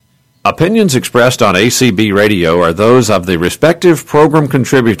Opinions expressed on ACB Radio are those of the respective program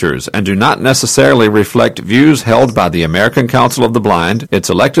contributors and do not necessarily reflect views held by the American Council of the Blind, its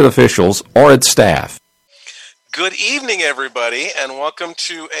elected officials, or its staff. Good evening, everybody, and welcome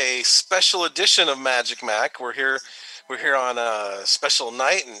to a special edition of Magic Mac. We're here on a special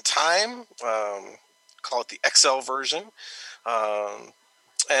night and time. Call it the XL version.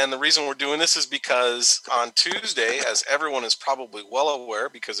 And the reason we're doing this is because on Tuesday, as everyone is probably well aware,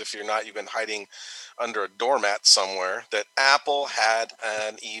 because if you're not, you've been hiding under a doormat somewhere, that Apple had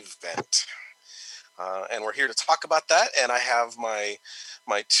an event. And we're here to talk about that. And I have my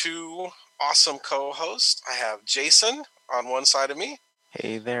two awesome co-hosts. I have Jason on one side of me.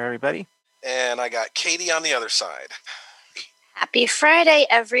 Hey there, everybody. And I got Katie on the other side. Happy Friday,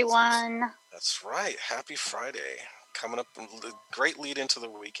 everyone. That's right. Happy Friday. Coming up, great lead into the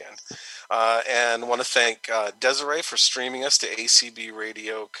weekend. And want to thank Desiree for streaming us to ACB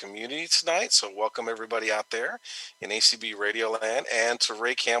Radio Community tonight. So welcome everybody out there in ACB Radio Land, and to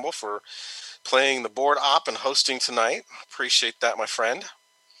Ray Campbell for playing the board op and hosting tonight. Appreciate that, my friend.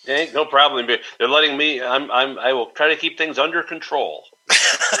 Hey, no problem. They're letting me. I will try to keep things under control.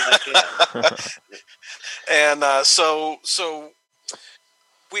 And so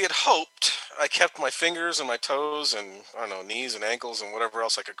we had hoped. I kept my fingers and my toes and I don't know, knees and ankles and whatever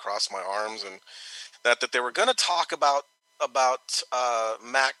else I could cross my arms, and that they were going to talk about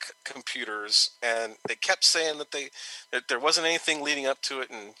Mac computers, and they kept saying that there wasn't anything leading up to it,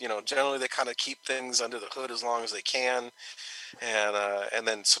 and generally they kind of keep things under the hood as long as they can, and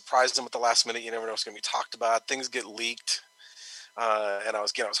then surprise them at the last minute. You never know what's going to be talked about. Things get leaked, and I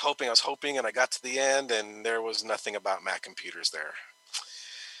was hoping, and I got to the end, and there was nothing about Mac computers there.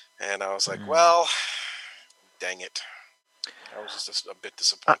 And I was like, well, dang it. That was just a bit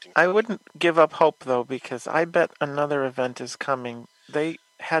disappointing. I wouldn't give up hope, though, because I bet another event is coming. They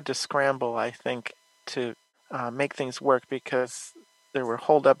had to scramble, I think, to make things work because there were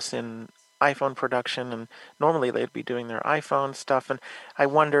holdups in iPhone production, and normally they'd be doing their iPhone stuff. And I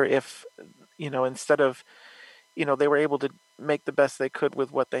wonder if, instead of, they were able to make the best they could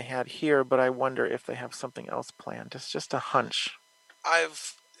with what they had here, but I wonder if they have something else planned. It's just a hunch.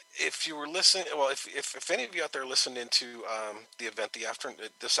 If you were listening, well, if any of you out there listened into the event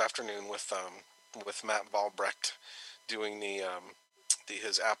this afternoon with Matt Valbrecht doing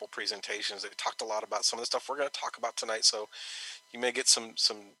his Apple presentations, they talked a lot about some of the stuff we're going to talk about tonight. So you may get some of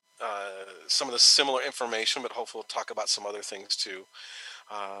the similar information, but hopefully we'll talk about some other things too.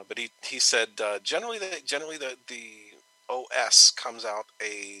 But he said generally the OS comes out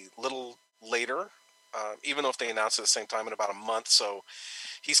a little later, even though if they announce it at the same time in about a month. So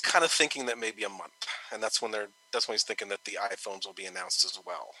he's kind of thinking that maybe a month, and that's when he's thinking that the iPhones will be announced as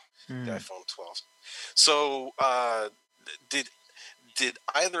well, the iPhone 12. So, did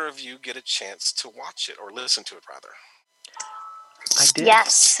either of you get a chance to watch it or listen to it, rather? I did.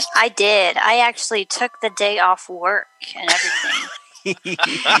 Yes, I did. I actually took the day off work and everything.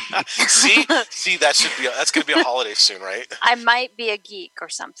 See, that's going to be a holiday soon, right? I might be a geek or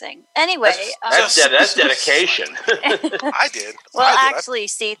something. Anyway, that's dedication. I did. Well, actually,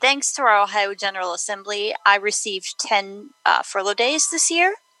 thanks to our Ohio General Assembly, I received 10 furlough days this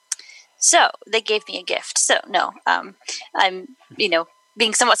year. So they gave me a gift. So no, I'm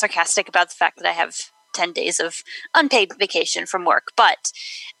being somewhat sarcastic about the fact that I have 10 days of unpaid vacation from work. But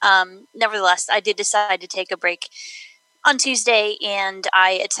nevertheless, I did decide to take a break on Tuesday, and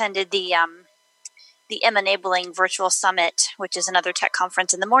I attended the M-Enabling Virtual Summit, which is another tech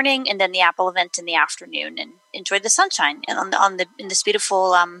conference in the morning, and then the Apple event in the afternoon, and enjoyed the sunshine and in this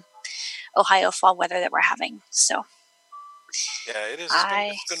beautiful Ohio fall weather that we're having. So yeah, it is.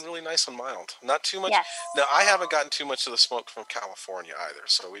 It's been really nice and mild. Not too much. Yes. Now, I haven't gotten too much of the smoke from California either,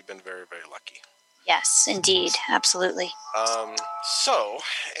 so we've been very, very lucky. Yes, indeed. Absolutely. So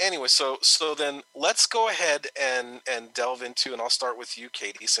anyway, so then let's go ahead and delve into, and I'll start with you,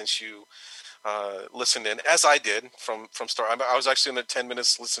 Katie, since you listened in, as I did from start. I was actually in the 10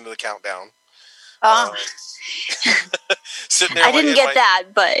 minutes listening to the countdown. Sitting there. I didn't get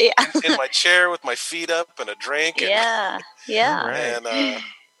that, but yeah. in my chair with my feet up and a drink. Yeah. And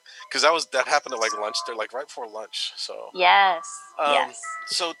because that happened at like lunch. They're like right before lunch. So yes.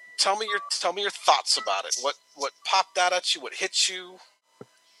 So tell me your thoughts about it. What popped out at you? What hit you?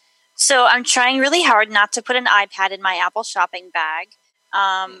 So I'm trying really hard not to put an iPad in my Apple shopping bag.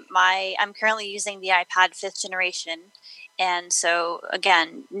 I'm currently using the iPad 5th generation. And so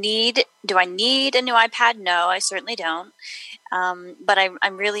again, do I need a new iPad? No, I certainly don't. But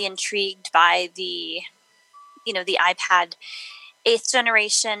I'm really intrigued by the iPad 8th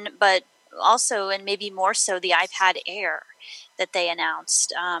generation, but also, and maybe more so, the iPad Air that they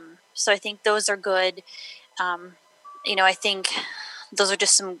announced. So I think those are good. I think those are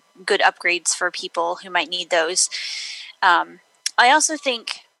just some good upgrades for people who might need those. I also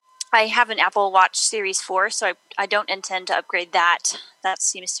think I have an Apple Watch Series 4, so I don't intend to upgrade that. That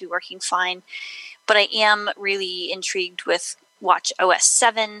seems to be working fine. But I am really intrigued with Watch OS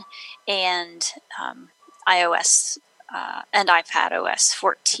 7 and iOS and iPad OS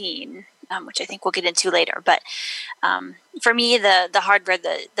 14, which I think we'll get into later. But for me, the hardware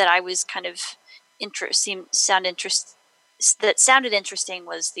that I was kind of sounded interesting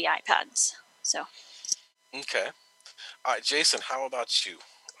was the iPads. So. Okay. All right, Jason, how about you?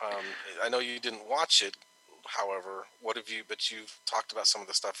 I know you didn't watch it, however, but you've talked about some of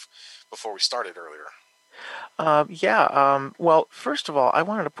the stuff before we started earlier. Well, first of all, I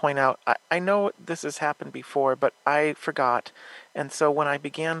wanted to point out, I know this has happened before, but I forgot. And so when I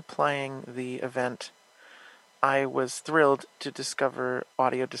began playing the event, I was thrilled to discover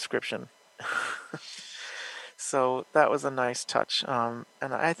audio description. So that was a nice touch. And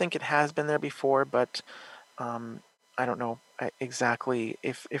I think it has been there before, but I don't know exactly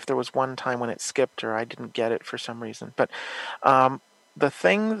if there was one time when it skipped or I didn't get it for some reason. But the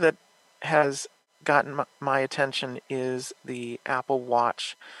thing that has gotten my attention is the Apple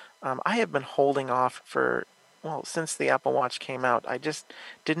Watch. I have been holding off since the Apple Watch came out. I just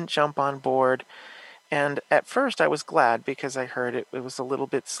didn't jump on board. And at first I was glad because I heard it was a little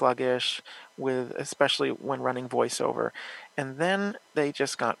bit sluggish, especially when running voiceover. And then they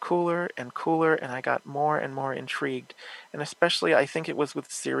just got cooler and cooler, and I got more and more intrigued. And especially I think it was with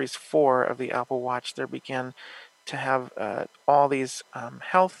Series 4 of the Apple Watch, there began to have all these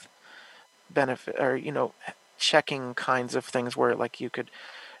health benefit or checking kinds of things where like you could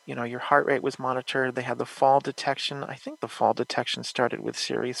your heart rate was monitored. They had the fall detection. I think the fall detection started with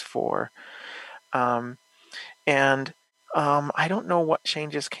Series 4. I don't know what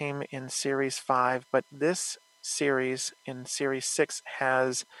changes came in Series 5, but this series in Series 6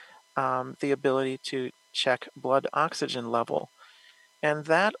 has the ability to check blood oxygen level. And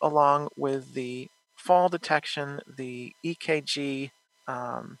that, along with the fall detection, the EKG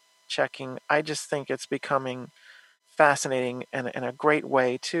checking, I just think it's becoming fascinating and a great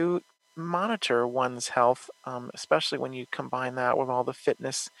way to monitor one's health, especially when you combine that with all the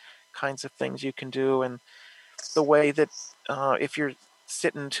fitness kinds of things you can do, and the way that if you're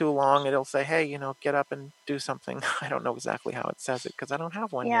sitting too long, it'll say, hey, get up and do something. I don't know exactly how it says it because I don't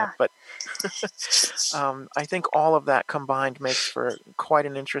have one yet, but I think all of that combined makes for quite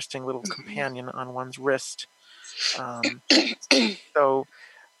an interesting little companion on one's wrist. So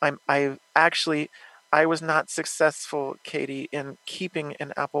I was not successful, Katie, in keeping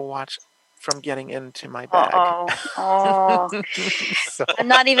an Apple Watch from getting into my bag. So. I'm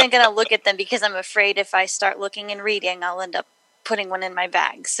not even going to look at them because I'm afraid if I start looking and reading, I'll end up putting one in my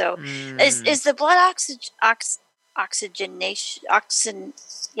bag. So is the blood oxygenation,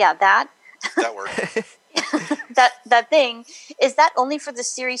 that word. that thing, is that only for the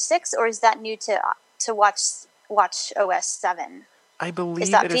Series 6 or is that new to Watch OS 7? I believe is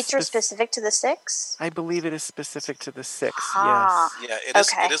that feature specific to the 6? I believe it is specific to the 6. Yes. Yeah, it is.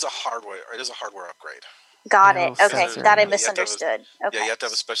 Okay. It is a hardware upgrade. Got it. Okay, that I misunderstood. Okay. Yeah, you have to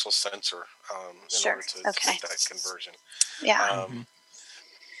have a special sensor in order to get that conversion. Yeah.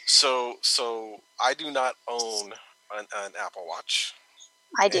 So I do not own an Apple Watch.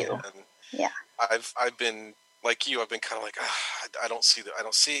 I do. Yeah. I've been like you. I've been kind of like I don't see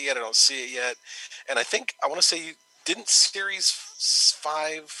it yet. And I think I want to say didn't Series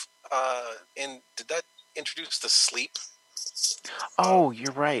 5 did that introduce the sleep? Oh,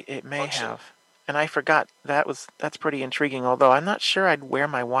 you're right. It may have. And I forgot that's pretty intriguing. Although I'm not sure I'd wear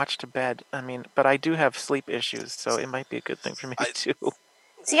my watch to bed. I mean, but I do have sleep issues, so it might be a good thing for me too.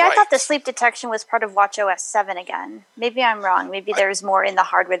 See, I thought the sleep detection was part of Watch OS 7 again. Maybe I'm wrong. Maybe there's more in the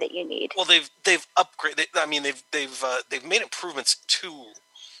hardware that you need. Well, they've upgraded. I mean, they've made improvements to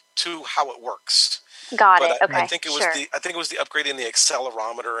how it works. Got it. Okay. I think it was the upgrade in the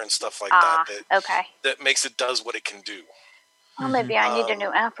accelerometer and stuff like that. That makes it does what it can do. Well, maybe I need a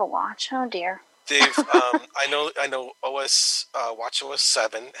new Apple Watch. Oh dear. They've I know Watch OS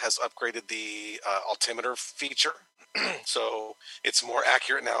 7 has upgraded the altimeter feature, so it's more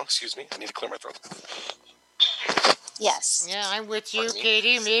accurate now. Excuse me, I need to clear my throat. Yes. Yeah, I'm with you,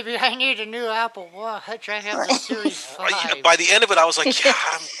 Katie. Maybe I need a new Apple Watch. I have the Series 5. By the end of it, I was like, yeah,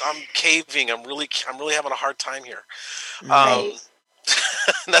 I'm caving. I'm really having a hard time here.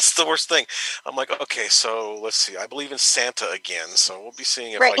 That's the worst thing. I'm like, okay, so let's see. I believe in Santa again, so we'll be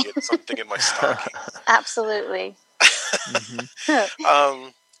seeing if I get something in my stocking. Absolutely.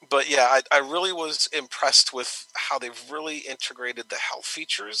 But yeah, I really was impressed with how they've really integrated the health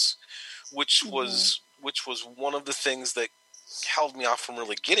features, which was one of the things that held me off from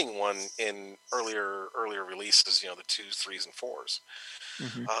really getting one in earlier releases. The 2s, 3s, and 4s.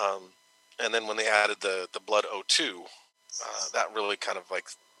 Mm-hmm. And then when they added the Blood O2, that really kind of like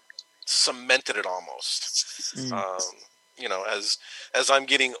cemented it almost. As I'm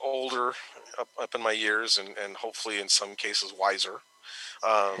getting older, up in my years, and hopefully in some cases wiser,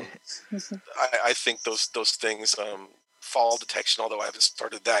 I think those things, fall detection. Although I haven't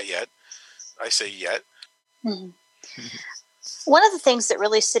started that yet, I say yet. Mm-hmm. One of the things that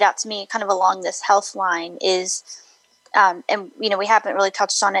really stood out to me, kind of along this health line, is, and we haven't really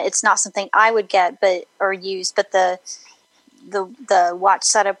touched on it. It's not something I would get, or use, but the watch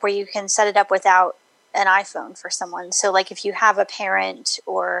setup where you can set it up without an iPhone for someone. So, like, if you have a parent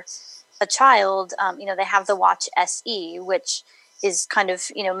or a child, they have the Watch SE, which is kind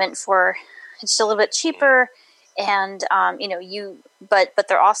of meant for, it's a little bit cheaper, and but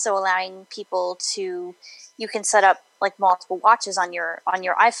they're also allowing people to, you can set up like multiple watches on your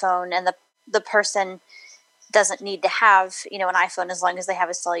iPhone, and the person doesn't need to have an iPhone as long as they have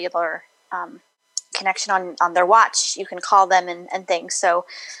a cellular connection on their watch. You can call them and things. So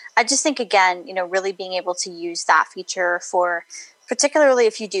I just think, again, really being able to use that feature for, particularly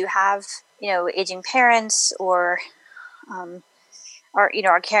if you do have aging parents, or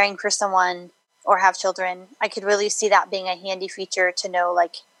are caring for someone, or have children, I could really see that being a handy feature to know,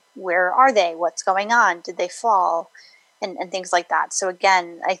 like, where are they, what's going on, did they fall, and things like that. So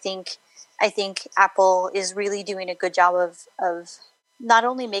again, I think Apple is really doing a good job of not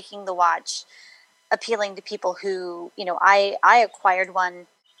only making the watch appealing to people who, I acquired one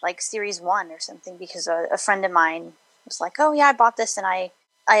like Series 1 or something because a friend of mine was like, oh yeah, I bought this and I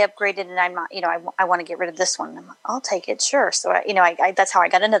upgraded, and I'm not, I want to get rid of this one. I'm like, I'll take it, sure. So I that's how I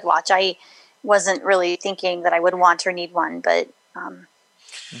got into the watch. I wasn't really thinking that I would want or need one, but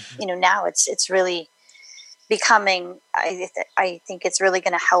now it's really becoming. I think it's really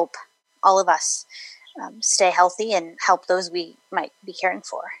going to help all of us stay healthy and help those we might be caring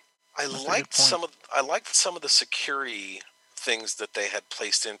for. I liked some of the security things that they had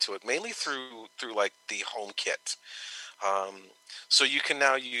placed into it, mainly through like the home kit. So you can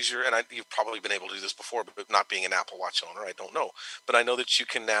now use you've probably been able to do this before, but not being an Apple Watch owner, I don't know. But I know that you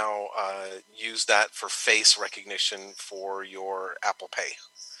can now use that for face recognition for your Apple Pay.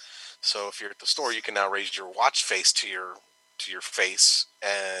 So if you're at the store, you can now raise your watch face to your face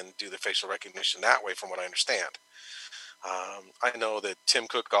and do the facial recognition that way, from what I understand. I know that Tim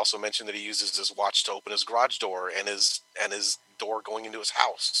Cook also mentioned that he uses his watch to open his garage door and his door going into his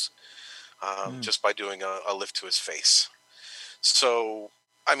house, just by doing a lift to his face. So,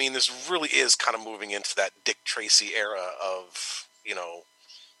 I mean, this really is kind of moving into that Dick Tracy era of,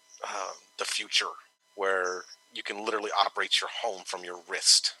 the future, where you can literally operate your home from your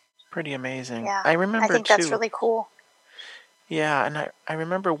wrist. Pretty amazing. Yeah, I remember, I think that's really cool. Yeah, and I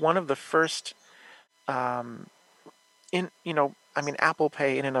remember one of the first, Apple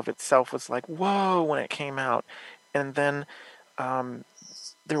Pay in and of itself was like, whoa, when it came out. And then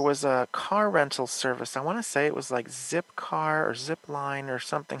there was a car rental service. I want to say it was like Zipcar or Zipline or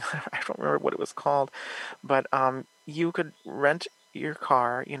something. I don't remember what it was called. But you could rent your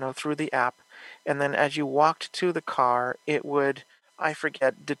car, through the app. And then as you walked to the car, it would, I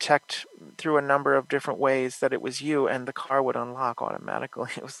forget, detect through a number of different ways that it was you, and the car would unlock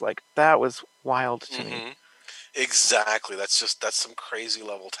automatically. It was like, that was wild to me. Exactly. That's some crazy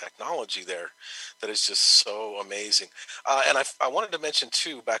level technology there that is just so amazing. And I wanted to mention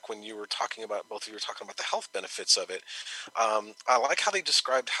too, back when you were talking about, both of you were talking about the health benefits of it. I like how they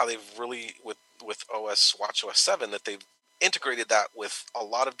described how they've really, with Watch OS 7, that they've integrated that with a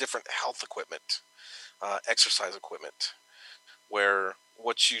lot of different health equipment, exercise equipment, where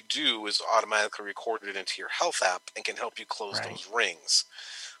what you do is automatically recorded into your health app and can help you close those rings.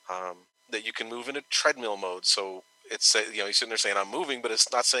 That you can move into treadmill mode, so it's you're sitting there saying I'm moving, but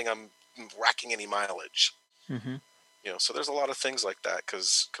it's not saying I'm racking any mileage. Mm-hmm. So there's a lot of things like that,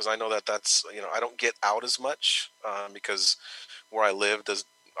 because I know that's I don't get out as much, because where I live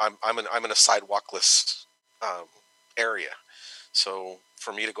I'm in a sidewalkless area, so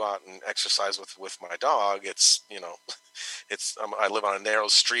for me to go out and exercise with my dog, it's I live on a narrow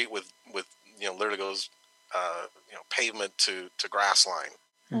street with literally goes pavement to grass line.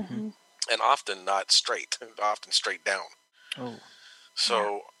 Mm-hmm. And often not straight, often straight down. Oh.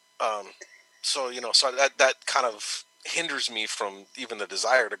 So, so that kind of hinders me from even the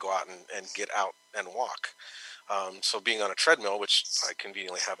desire to go out and get out and walk. So being on a treadmill, which I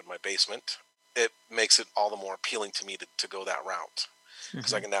conveniently have in my basement, it makes it all the more appealing to me to go that route.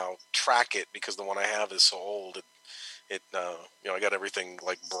 because I can now track it because the one I have is so old. I got everything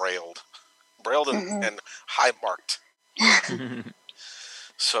like brailled and high marked.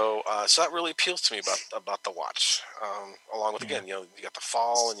 So that really appeals to me about the watch. Along with again, you got the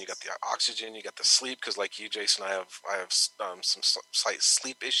fall and you got the oxygen, you got the sleep because like you, Jason, I have some slight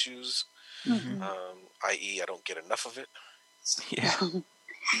sleep issues, i.e., I don't get enough of it. Yeah.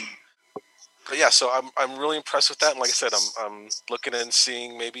 But yeah, so I'm really impressed with that, and like I said, I'm looking and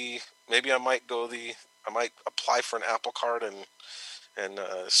seeing maybe I might apply for an Apple Card and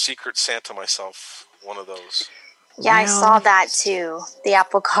Secret Santa myself one of those. Yeah, I saw that too. The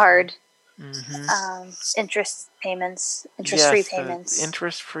Apple Card. Interest-free payments.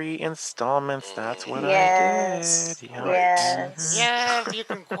 Interest-free installments. That's what I did. Yeah, if you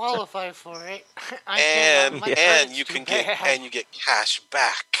can qualify for it. And you get cash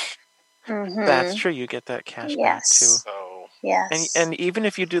back. That's true. You get that cash back too. So, and even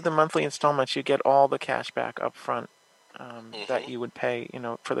if you do the monthly installments, you get all the cash back up front that you would pay,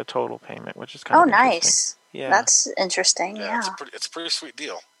 for the total payment, which is kind of interesting. Nice. Yeah, that's interesting. Yeah, it's a pretty sweet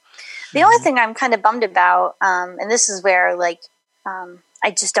deal. The only thing I'm kind of bummed about, and this is where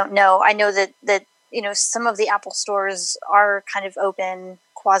I just don't know. I know that some of the Apple stores are kind of open,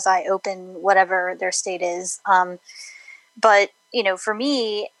 quasi-open, whatever their state is. But for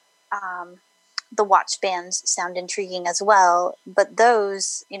me, the watch bands sound intriguing as well. But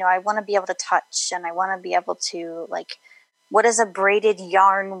those, I want to be able to touch, and I want to be able to what does a braided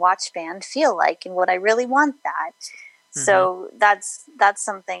yarn watch band feel like, and would I really want that? So that's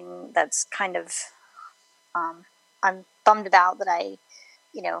something that's kind of I'm bummed about that I,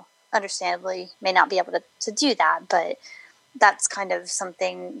 understandably may not be able to do that, but that's kind of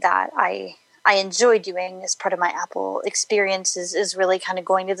something that I enjoy doing as part of my Apple experience is really kind of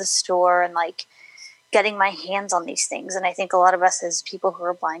going to the store and getting my hands on these things. And I think a lot of us as people who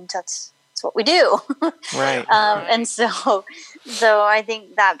are blind, that's what we do. Right. And so I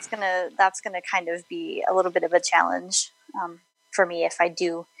think that's gonna kind of be a little bit of a challenge for me if I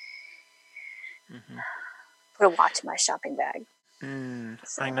do put a watch in my shopping bag.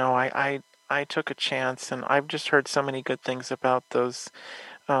 I know. I took a chance, and I've just heard so many good things about those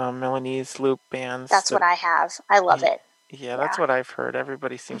Milanese loop bands. That's what I have. I love it. Yeah, that's what I've heard.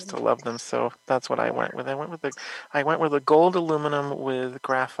 Everybody seems to love them, so that's what I went with. I went with a gold aluminum with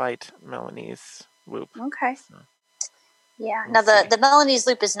graphite Milanese loop. Okay. So, yeah. Now the Milanese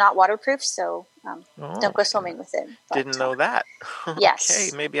loop is not waterproof, so don't go swimming with it. But, didn't know that. Yes.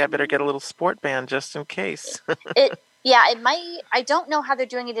 Okay, maybe I better get a little sport band just in case. It might. I don't know how they're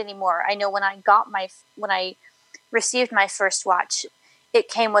doing it anymore. I know when I received my first watch, it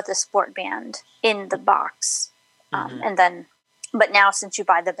came with a sport band in the box. And then, but now since you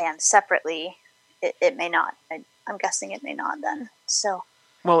buy the band separately, it may not. I'm guessing it may not then. So.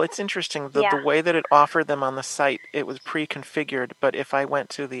 Well, it's interesting. The way that it offered them on the site, it was pre-configured. But if I went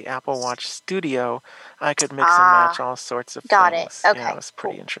to the Apple Watch Studio, I could mix and match all sorts of got things. Got it. Okay. Yeah, it was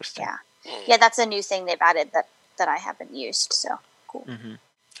pretty interesting. Yeah, that's a new thing they've added that I haven't used. So cool.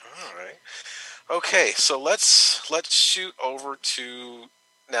 All right. Okay, so let's shoot over to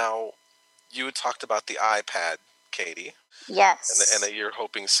now. You had talked about the iPad, Katie. Yes. And that you're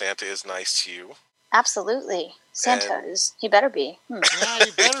hoping Santa is nice to you. Absolutely. Santa is. He better be. Yeah,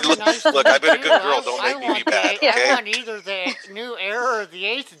 you better be nice. Look, I've been a good girl. Don't make me be bad. Okay? I want either the new Air or the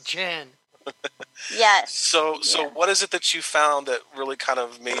 8th gen. Yes. So what is it that you found that really kind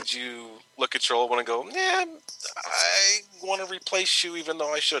of made you look at your old one and go, I want to replace you even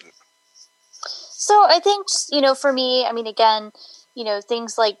though I shouldn't? So I think, for me, I mean, again,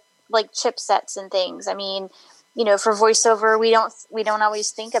 things like chipsets and things. I mean, for voiceover, we don't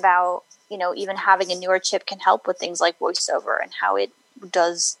always think about, even having a newer chip can help with things like voiceover and how it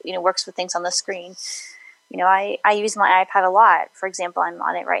does, works with things on the screen. I use my iPad a lot. For example, I'm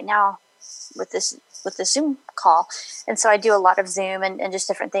on it right now with this Zoom call. And so I do a lot of Zoom and just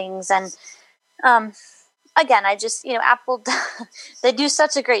different things. And, again, I just, Apple, they do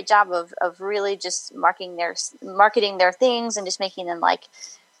such a great job of really just marketing their things and just making them like,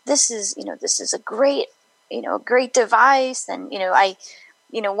 this is a great, great device. And,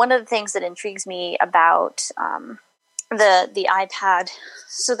 one of the things that intrigues me about the iPad,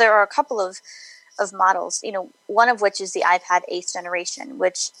 so there are a couple of models, one of which is the iPad 8th generation,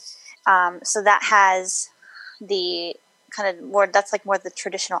 which, so that has the kind of more, that's like more the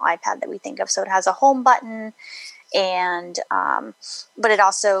traditional iPad that we think of. So it has a home button and, but it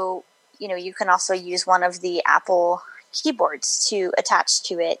also, you can also use one of the Apple keyboards to attach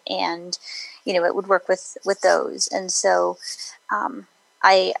to it, and it would work with those. And so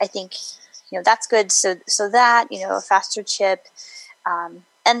I think that's good. So that a faster chip, And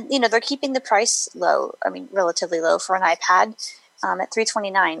they're keeping the price low. I mean, relatively low for an iPad at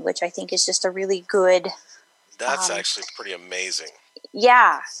 $329, which I think is just a really good. That's actually pretty amazing.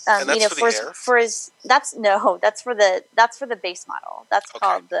 Yeah, and that's for the Air? That's for the base model. That's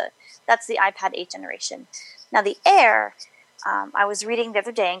called that's the iPad 8th generation. Now the Air, I was reading the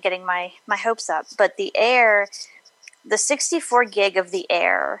other day and getting my hopes up, but the Air, the 64 gig of the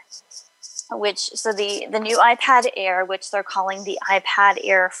Air, the new iPad Air, which they're calling the iPad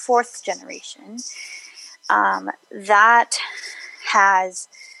Air 4th generation, that has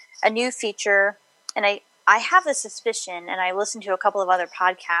a new feature, and I have a suspicion, and I listened to a couple of other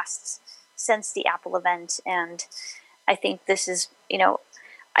podcasts since the Apple event, and I think this is,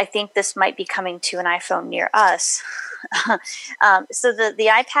 I think this might be coming to an iPhone near us. So the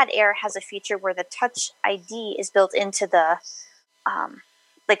iPad Air has a feature where the Touch ID is built into the,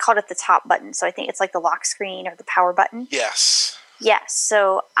 they called it the top button. So I think it's like the lock screen or the power button. Yes. Yes.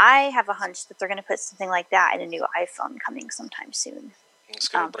 So I have a hunch that they're going to put something like that in a new iPhone coming sometime soon.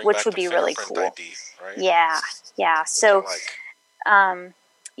 Which would be really cool. ID, right? Yeah. So, so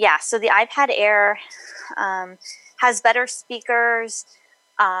the iPad Air has better speakers.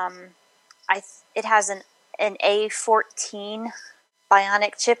 It has an A14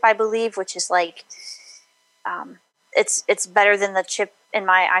 Bionic chip, I believe, which is like it's better than the chip in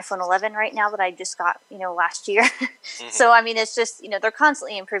my iPhone 11 right now that I just got last year. Mm-hmm. So I mean, it's just they're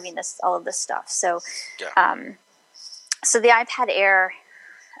constantly improving all of this stuff. So so the iPad Air,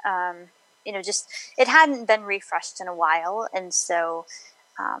 it hadn't been refreshed in a while, and so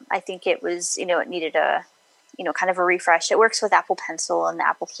I think it was it needed a kind of a refresh. It works with Apple Pencil and the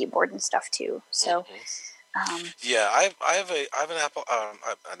Apple Keyboard and stuff too. So I have an Apple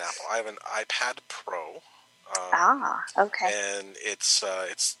I have an iPad Pro. Okay. And it's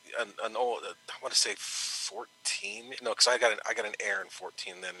an old, I want to say 14. No, because I got an Air in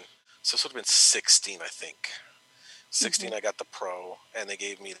 14 then, so this would have been 16, I think. 16, mm-hmm. I got the Pro, and they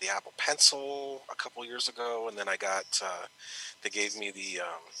gave me the Apple Pencil a couple years ago, and then I got they gave me the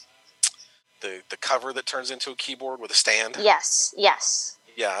cover that turns into a keyboard with a stand. Yes.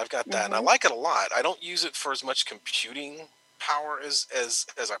 Yeah, I've got that, mm-hmm. and I like it a lot. I don't use it for as much computing power as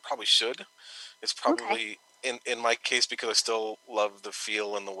I probably should. It's probably in my case because I still love the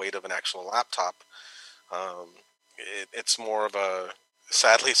feel and the weight of an actual laptop. It's more of a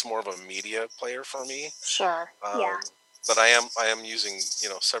media player for me. Sure. But I am using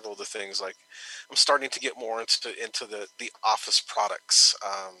several of the things, like I'm starting to get more into the Office products,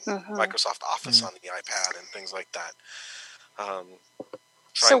 mm-hmm. Microsoft Office on the iPad and things like that.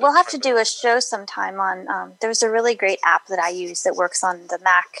 So we'll have to do a show sometime on. There's a really great app that I use that works on the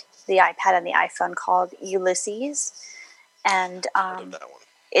Mac, the iPad, and the iPhone called Ulysses, and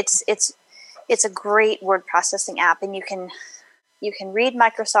it's a great word processing app, and you can read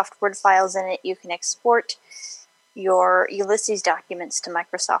Microsoft Word files in it. You can export your Ulysses documents to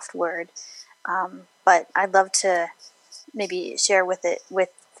Microsoft Word, but I'd love to maybe share with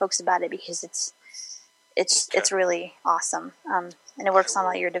folks about it because it's really awesome, and it works on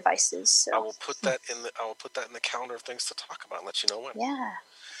all your devices. So. I will put that in the calendar of things to talk about and let you know when. Yeah.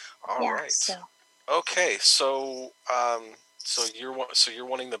 All right. So. Okay, so you're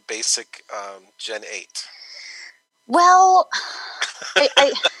wanting the basic Gen 8. Well,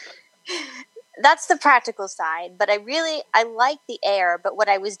 I that's the practical side, but I like the Air, but what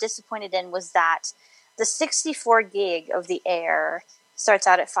I was disappointed in was that the 64 gig of the Air starts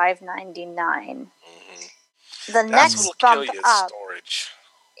out at $599. Mm-hmm. The next bump up, storage.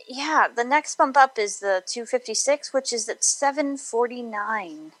 Yeah, the next bump up is the 256, which is at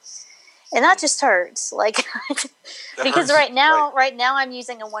 $749. And that just hurts, because right now I'm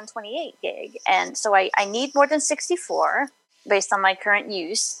using a 128 gig, and so I need more than 64 based on my current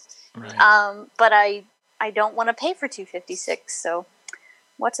use. Right. But I don't want to pay for 256. So,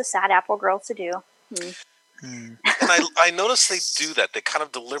 what's a sad Apple girl to do? And I noticed they do that. They kind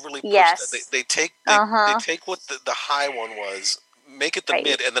of deliberately push that. They take what the high one was, make it the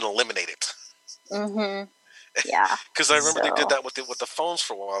mid, and then eliminate it. Mm-hmm. Yeah, because I remember they did that with the phones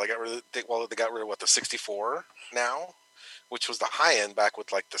for a while. They got rid of the 64 now, which was the high end back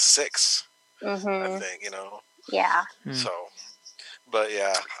with like the 6. Mm-hmm. I think Yeah. So, but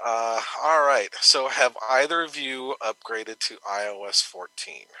yeah. All right. So, have either of you upgraded to iOS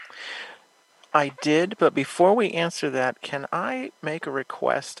 14? I did, but before we answer that, can I make a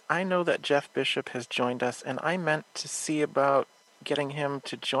request? I know that Jeff Bishop has joined us, and I meant to see about getting him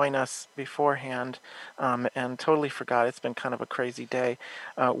to join us beforehand, and totally forgot. It's been kind of a crazy day.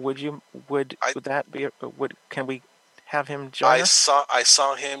 Can we have him join us? I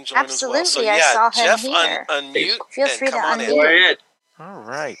saw him join Absolutely, as well. So I saw him Jeff, here. unmute. Feel free to come on unmute. in. Go ahead. All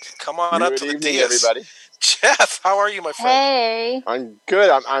right. Come on up Good to the evening, dais. everybody. Jeff, how are you, my friend? Hey. I'm good.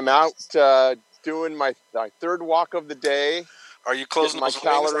 I'm out doing my third walk of the day. Are you closing my those rings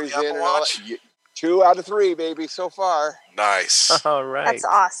on calories the Apple in and all Watch? that. 2 out of 3, baby, so far. Nice. All right. That's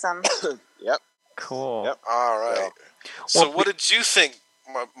awesome. Yep. Cool. Yep. All right. So Well, what did you think?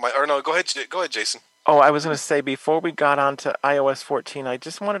 Or no, go ahead, Jason. Oh, I was going to say, before we got on to iOS 14, I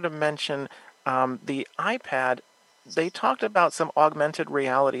just wanted to mention the iPad. They talked about some augmented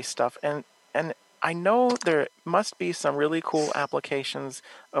reality stuff, and I know there must be some really cool applications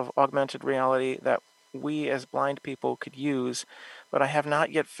of augmented reality that we as blind people could use, but I have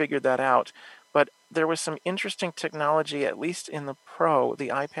not yet figured that out. But there was some interesting technology, at least in the Pro, the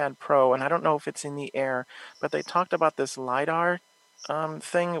iPad Pro, and I don't know if it's in the Air, but they talked about this LiDAR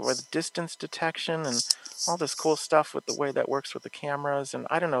thing with distance detection and all this cool stuff with the way that works with the cameras, and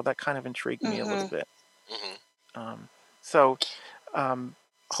I don't know, that kind of intrigued me a little bit. So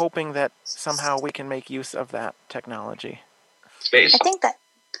hoping that somehow we can make use of that technology. Space. I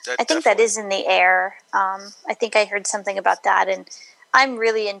think that is in the air. I think I heard something about that, and I'm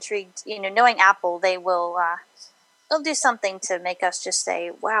really intrigued. You know, knowing Apple, they'll do something to make us just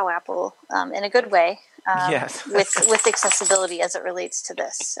say, "Wow, Apple," in a good way. Yes. with accessibility as it relates to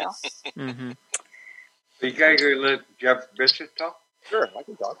this. So. You guys gonna let Jeff Bishop talk? Sure, I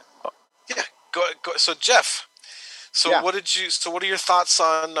can talk. Yeah, go. So Jeff, what are your thoughts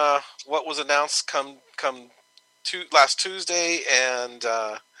on what was announced last Tuesday, and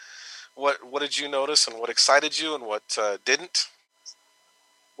what did you notice, and what excited you, and what didn't?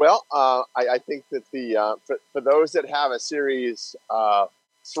 Well, I think that for those that have a Series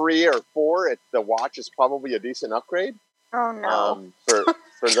 3 or 4, the watch is probably a decent upgrade. Oh no!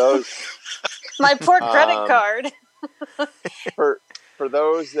 For those, my poor credit card. for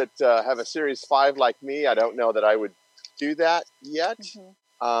those that have a Series 5 like me, I don't know that I would do that yet,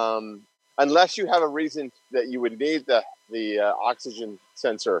 unless you have a reason that you would need the oxygen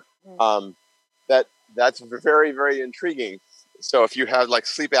sensor. That's very, very intriguing. So if you have like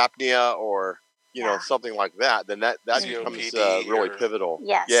sleep apnea or something like that, then that becomes really pivotal.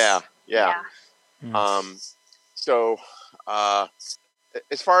 Yes. Yeah. So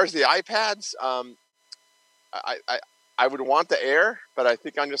as far as the iPads, I would want the Air, but I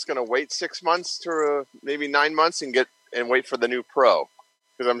think I'm just going to wait 6 months to maybe 9 months and wait for the new Pro,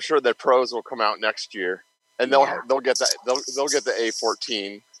 because I'm sure the Pros will come out next year, and they'll get the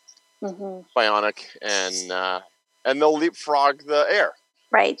A14 Bionic, and they'll leapfrog the Air.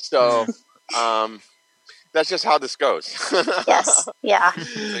 Right. So that's just how this goes. Yes. Yeah.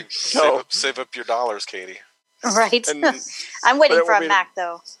 Save up your dollars, Katie. Right. I'm waiting for a Mac,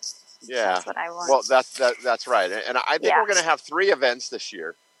 though. Yeah. That's what I want. Well, that's right. And I think we're going to have 3 events this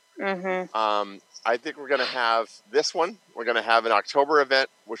year. I think we're going to have this one. We're going to have an October event,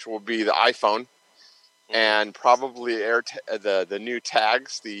 which will be the iPhone, and probably the new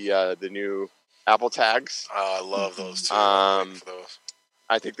tags, the new Apple tags. I love those too.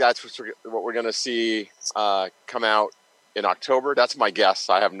 I think that's what we're going to see come out in October. That's my guess.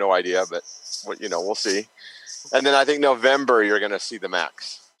 I have no idea, but we'll see. And then I think November you're going to see the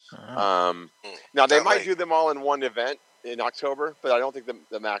Macs. Now they might do them all in one event in October, but I don't think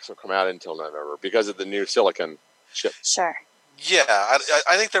the Macs will come out until November because of the new silicon chip. Sure. Yeah,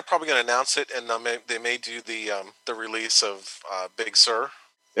 I think they're probably going to announce it, and they may do the release of Big Sur.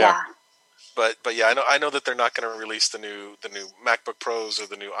 Yeah. But yeah, I know that they're not going to release the new MacBook Pros or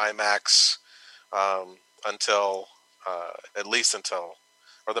the new iMacs until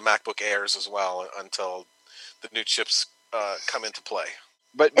or the MacBook Airs as well, until the new chips come into play.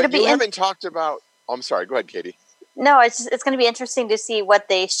 But you haven't talked about. Oh, I'm sorry. Go ahead, Katie. No, it's going to be interesting to see what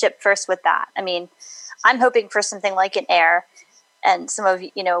they ship first with that. I mean, I'm hoping for something like an Air, and some of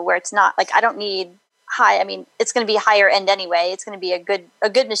where it's not like I don't need high. I mean, it's going to be higher end anyway. It's going to be a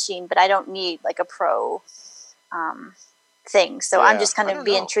good machine, but I don't need like a Pro thing. So I'm just kind of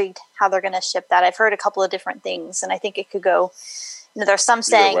intrigued how they're going to ship that. I've heard a couple of different things, and I think it could go. There's some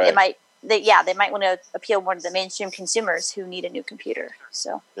saying it might. They might want to appeal more to the mainstream consumers who need a new computer.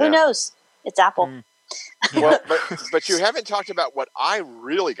 So who knows? It's Apple. Well, but you haven't talked about what I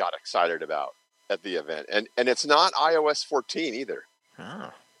really got excited about at the event, and it's not iOS 14 either.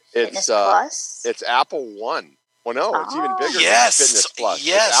 It's Plus? It's Apple One. Well, no, it's even bigger than Fitness Plus.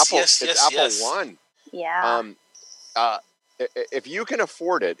 Yes, it's Apple One. Yeah. If you can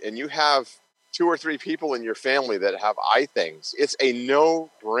afford it, and you have 2 or 3 people in your family that have iThings, it's a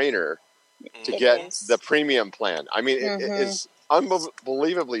no-brainer to get the premium plan. I mean, it's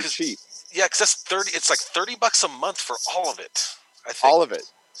unbelievably cheap. Yeah, because that's $30. It's like $30 a month for all of it. I think all of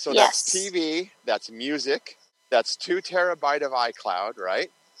it. So that's TV, that's music, That's 2 terabyte of iCloud, right?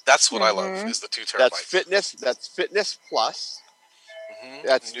 That's what I love is the 2 terabyte. That's Fitness Plus.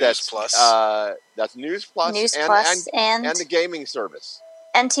 News Plus. That's News Plus, News Plus and the gaming service.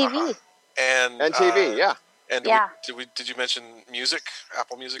 And TV. And TV, yeah. And did you mention music?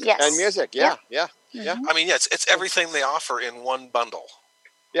 Apple Music? Yes. And music, yeah. I mean, it's everything they offer in one bundle.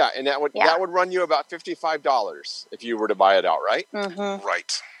 Yeah, and that would run you about $55 if you were to buy it outright.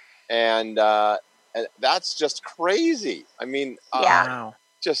 Right. And that's just crazy. I mean, Wow.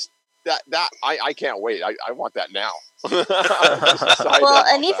 just that I can't wait. I want that now. Well,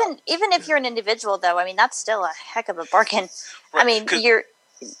 and even if you're an individual, though, I mean, that's still a heck of a bargain. Right. I mean,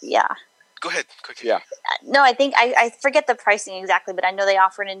 Go ahead, quickly. Yeah. No, I think I forget the pricing exactly, but I know they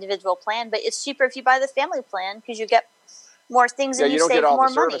offer an individual plan. But it's cheaper if you buy the family plan because you get more things and you don't save get all more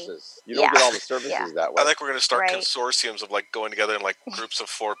the money. services. You don't get all the services that way. I think we're going to start consortiums of like going together in like groups of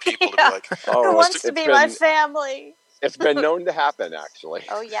 4 people to be like, who wants to be my family? It's been known to happen, actually.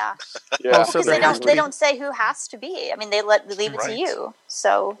 Oh yeah. Yeah. Because they don't say who has to be. I mean, they leave it to you.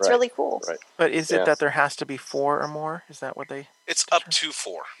 So it's really cool. Right. But is it that there has to be 4 or more? Is that what they? It's up to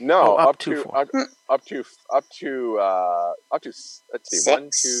 4. No, up to 4. Up to. Let's see, 6. 1,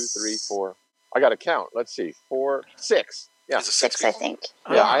 2, 3, 4. I got to count. Let's see, 4, 6. Yeah, 6, I think.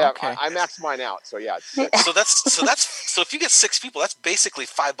 Yeah, I maxed mine out. So yeah, it's 6. So if you get 6 people, that's basically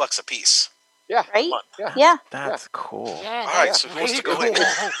 $5 a piece. Yeah. Right? Yeah. That's cool. Yeah, all right, so who wants to go in?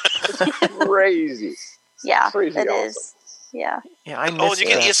 It's crazy. Yeah, crazy it awesome. is. Yeah. Yeah, I and you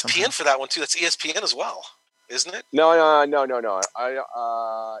get ESPN somehow. for that one too. That's ESPN as well, isn't it? No. I don't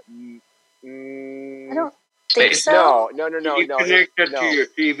think so. No. You connect that to your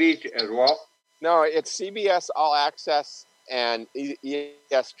TV as well? No, it's CBS All Access and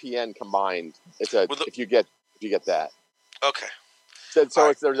ESPN combined. It's if you get that. Okay. So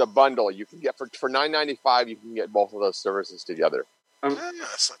there's a bundle you can get for $9.95. You can get both of those services together.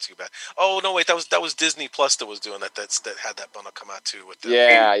 That's not too bad. Oh no, wait, that was Disney Plus that was doing that. That had that bundle come out too. With the,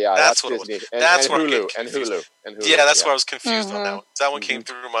 that's what Disney. It was. That's and where Hulu and Hulu. Yeah, that's where I was confused on that one. That one came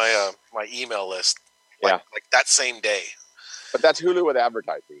through my my email list. Like that same day. But that's Hulu with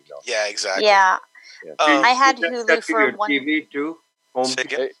advertising, though. Yeah, exactly. Yeah. I had Hulu for one. TV too.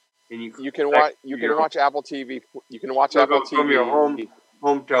 You can watch Apple TV. You can watch Apple TV from your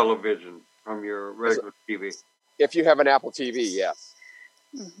home television, from your regular TV. If you have an Apple TV, yes.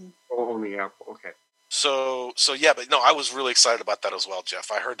 Only Apple. Okay. So yeah, but no, I was really excited about that as well,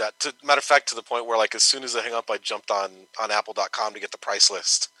 Jeff. I heard that. Matter of fact, to the point where like as soon as I hang up, I jumped on Apple.com to get the price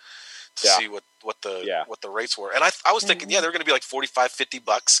list to see what the rates were. And I was thinking, they're going to be like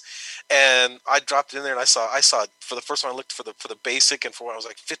 $45-$50, and I dropped it in there and I saw for the first one I looked for the basic, and for one I was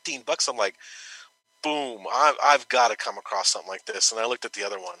like $15. I'm like, boom, I've got to come across something like this. And I looked at the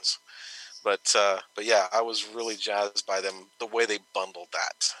other ones, but yeah, I was really jazzed by them, the way they bundled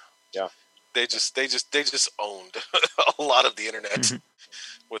that. Yeah, they just owned a lot of the internet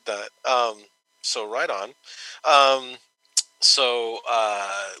with that. So right on. So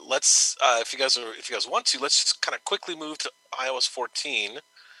let's if you guys want to, let's just kind of quickly move to iOS 14,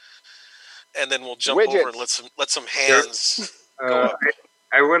 and then we'll jump over and let some hands go up.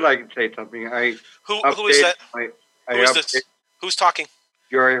 I would like to say something. Who is that? Who is this? Who's talking?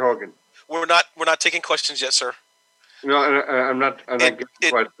 Jerry Hogan. We're not taking questions yet, sir. No, I'm not.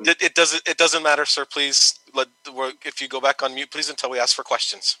 It doesn't matter, sir. Please, if you go back on mute, please, until we ask for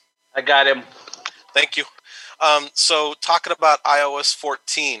questions. I got him. Thank you. So talking about iOS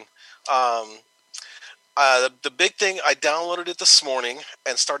 14, the big thing, I downloaded it this morning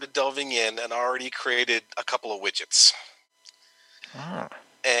and started delving in and already created a couple of widgets.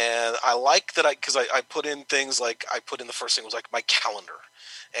 And I like that because I put in things like, the first thing was like my calendar,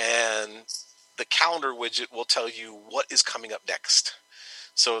 and the calendar widget will tell you what is coming up next.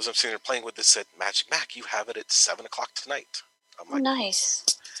 So as I'm sitting there playing with this, said, Magic Mac, you have it at 7:00 tonight. I'm like, nice.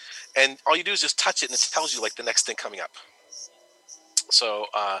 And all you do is just touch it, and it tells you like the next thing coming up. So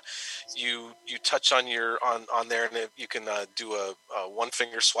you touch on on there, and you can do a one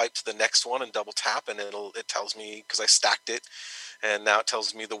finger swipe to the next one and double tap, and it tells me, because I stacked it, and now it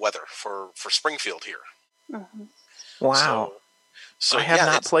tells me the weather for Springfield here. Mm-hmm. Wow. So I have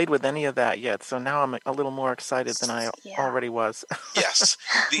not played with any of that yet, so now I'm a little more excited than I already was. Yes.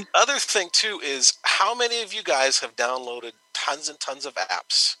 The other thing, too, is how many of you guys have downloaded tons and tons of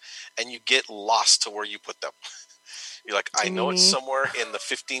apps and you get lost to where you put them? You're like, I know it's somewhere in the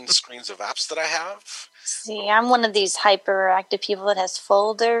 15 screens of apps that I have. See, I'm one of these hyperactive people that has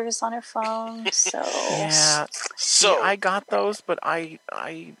folders on her phone, so... Yeah. See, I got those, but I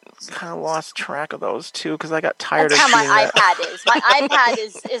kind of lost track of those, too, because I got tired of how seeing my that. iPad is. My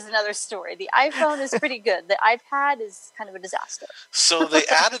iPad is another story. The iPhone is pretty good. The iPad is kind of a disaster. So they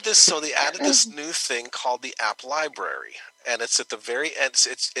added this new thing called the App Library, and it's at the very end.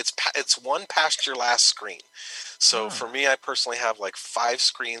 It's one past your last screen. So for me, I personally have like 5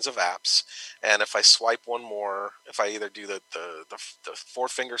 screens of apps, and if I swipe one more, if I either do the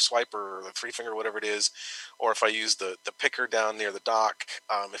 4-finger swipe or the 3-finger, whatever it is, or if I use the picker down near the dock,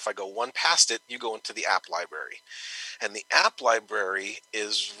 if I go one past it, you go into the App Library. And the App Library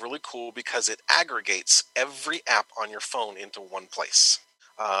is really cool because it aggregates every app on your phone into one place.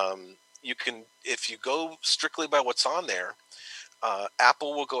 You can, if you go strictly by what's on there,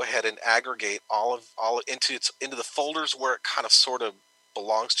 Apple will go ahead and aggregate all into the folders where it kind of sort of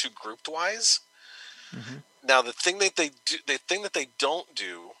belongs to grouped wise. Mm-hmm. Now the thing that they don't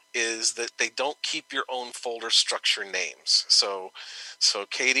do is that they don't keep your own folder structure names. So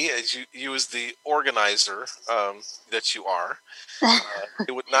Katie, as you as the organizer that you are,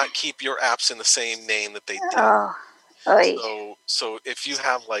 it would not keep your apps in the same name that they did. Oh. So if you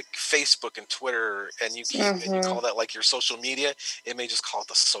have like Facebook and Twitter and you keep and you call that like your social media, it may just call it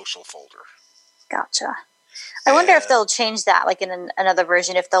the social folder. Gotcha. I wonder if they'll change that, like in another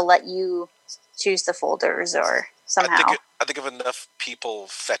version, if they'll let you choose the folders or somehow. I think if enough people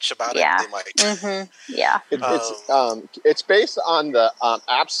fetch about it, they might. Mm-hmm. Yeah. It's based on the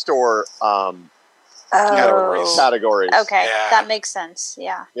App Store categories. Okay, that makes sense.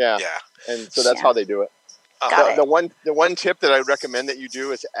 Yeah. And so that's how they do it. The one tip that I recommend that you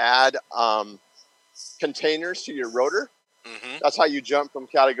do is add containers to your rotor. Mm-hmm. That's how you jump from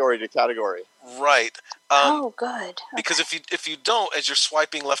category to category. Right. Good. Okay. Because if you don't, as you're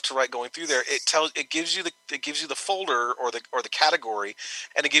swiping left to right going through there, it gives you the folder or the category,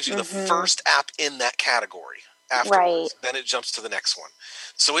 and it gives you the first app in that category. Afterwards, then it jumps to the next one.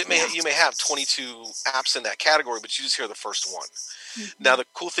 So you may have 22 apps in that category, but you just hear the first one. Mm-hmm. Now the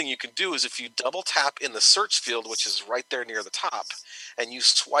cool thing you can do is if you double tap in the search field, which is right there near the top, and you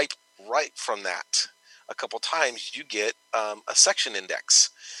swipe right from that a couple times, you get a section index.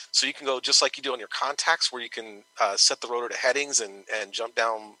 So you can go just like you do on your contacts, where you can set the rotor to headings and jump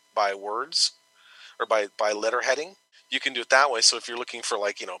down by words or by letter heading. You can do it that way. So if you're looking for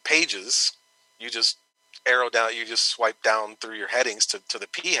pages, you just arrow down, you just swipe down through your headings to the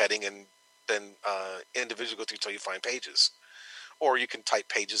P heading, and then individually go through until you find pages. Or you can type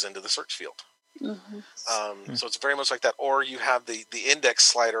pages into the search field. Mm-hmm. So it's very much like that. Or you have the index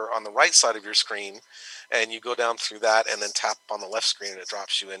slider on the right side of your screen, and you go down through that and then tap on the left screen, and it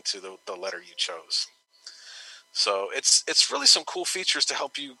drops you into the letter you chose. So it's really some cool features to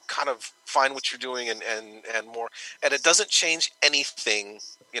help you kind of find what you're doing and more. And it doesn't change anything.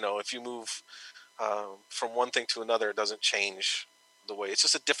 If you move from one thing to another, it doesn't change the way. It's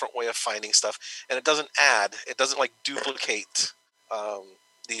just a different way of finding stuff, and it doesn't like duplicate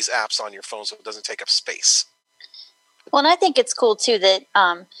these apps on your phone, so it doesn't take up space. Well, and I think it's cool too that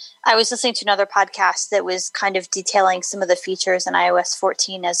I was listening to another podcast that was kind of detailing some of the features in iOS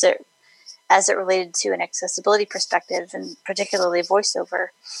 14 as it related to an accessibility perspective, and particularly VoiceOver.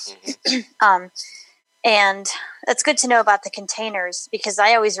 Mm-hmm. And it's good to know about the containers, because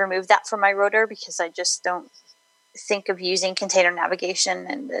I always remove that from my rotor because I just don't think of using container navigation,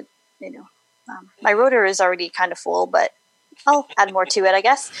 and my rotor is already kind of full, but I'll add more to it, I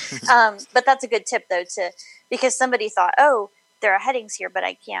guess. But that's a good tip, though, because somebody thought, there are headings here, but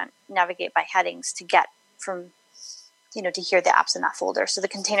I can't navigate by headings to get from, to hear the apps in that folder. So the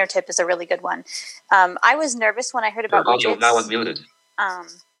container tip is a really good one. I was nervous when I heard about widgets. Now unmuted.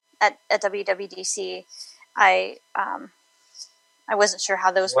 At WWDC, I wasn't sure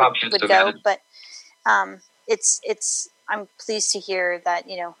how those would go, but I'm pleased to hear that,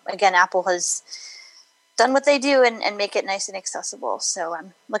 again, Apple has done what they do and make it nice and accessible. So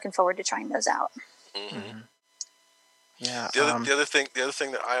I'm looking forward to trying those out. Mm-hmm. Yeah. The other thing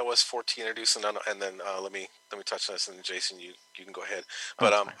that iOS 14 introduced, and then let me touch on this, and Jason, you can go ahead.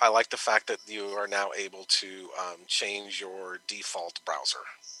 But I like the fact that you are now able to change your default browser.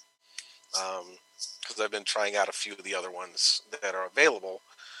 Because I've been trying out a few of the other ones that are available,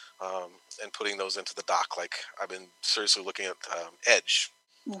 and putting those into the dock. Like, I've been seriously looking at Edge.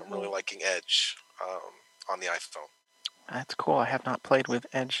 Mm-hmm. I'm really liking Edge on the iPhone. That's cool. I have not played with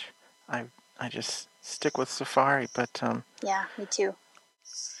Edge. I just stick with Safari, but yeah, me too.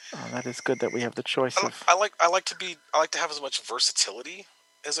 That is good that we have the choice of. I like to have as much versatility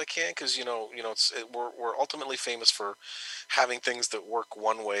as I can, because we're ultimately famous for having things that work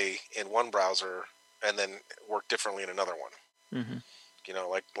one way in one browser and then work differently in another one. Mm-hmm.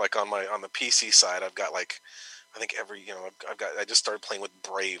 Like on the PC side, I've got like I think I just started playing with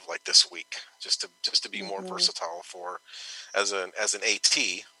Brave like this week just to be more versatile for as an AT,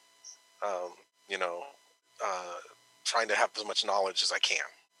 you know, trying to have as much knowledge as I can.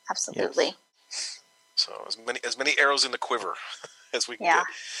 Absolutely. Yes. So as many arrows in the quiver as we can get.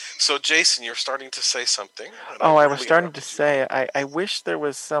 So Jason, you're starting to say something. I was starting to say I wish there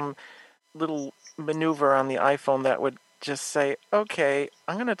was some little maneuver on the iPhone that would just say, okay,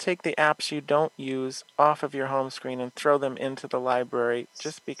 I'm going to take the apps you don't use off of your home screen and throw them into the library,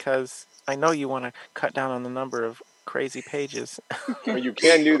 just because I know you want to cut down on the number of crazy pages. Well, you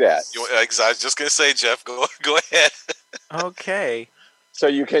can do that. I was just going to say, Jeff, go ahead. Okay. So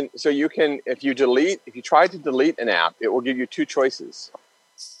you can if you try to delete an app, it will give you two choices.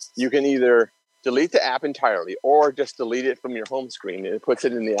 You can either delete the app entirely or just delete it from your home screen, and it puts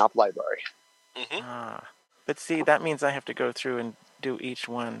it in the app library. Mm-hmm. But see, that means I have to go through and do each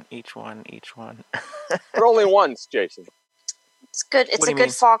one. But only once, Jason. It's good. It's a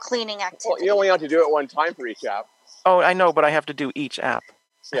good fall cleaning activity. Well, you only have to do it one time for each app. Oh, I know, but I have to do each app.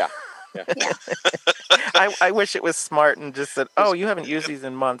 Yeah. I wish it was smart and just said, "Oh, you haven't used these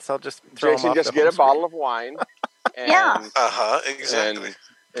in months. I'll just throw Jason, them off just the get home a screen." bottle of wine. And, Exactly.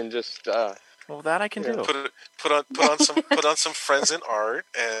 And just. Well, that I can do. Put on some Friends in Art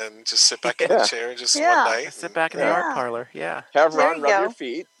and just sit back in the chair just one night. Just sit back in the art parlor. Yeah. Have Ron rub your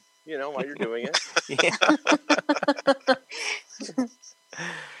feet. While you're doing it.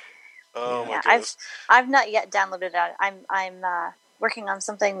 Oh my goodness! I've not yet downloaded it. I'm working on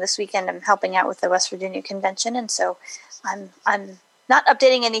something this weekend. I'm helping out with the West Virginia convention, and so I'm not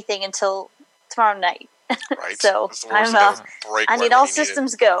updating anything until tomorrow night. Right. So I need all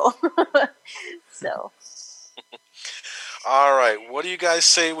systems go. So. All right. What do you guys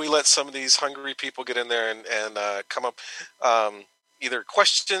say we let some of these hungry people get in there and come up either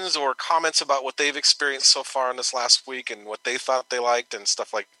questions or comments about what they've experienced so far in this last week and what they thought they liked and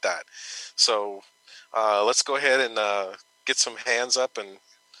stuff like that. So let's go ahead and get some hands up. And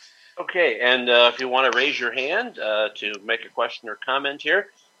okay, and if you want to raise your hand to make a question or comment here,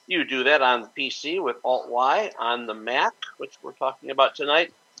 you do that on the PC with Alt-Y. On the Mac, which we're talking about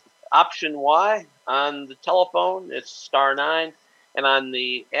tonight, Option Y. On the telephone, it's *9. And on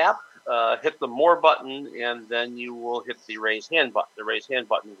the app, hit the More button, and then you will hit the Raise Hand button. The Raise Hand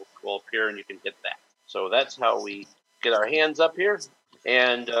button will appear, and you can hit that. So that's how we get our hands up here.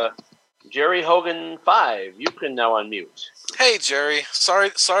 And Jerry Hogan 5, you can now unmute. Hey, Jerry.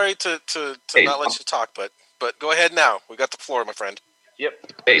 Sorry to not let you talk, but go ahead now. We got the floor, my friend.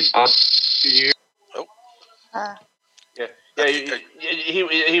 Yep. Hey, Oh. Yeah.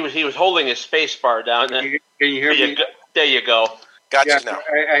 He was holding his space bar down there. Can you hear me? There you go. Got you now.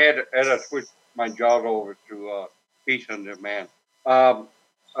 I had to switch my job over to Speech on Demand.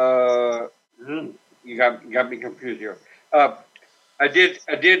 You got me confused here. I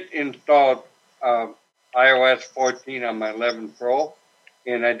did install iOS 14 on my 11 Pro,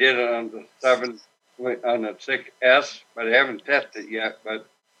 and I did it on the 6S, but I haven't tested it yet. But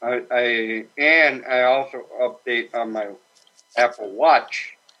I also update on my Apple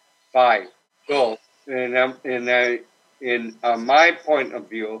Watch 5. So, in my point of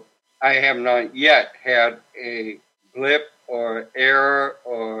view, I have not yet had a blip or error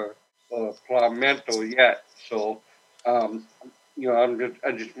or plummental yet. So, I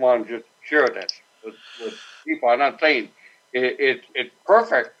just want to share that with people. I'm not saying it's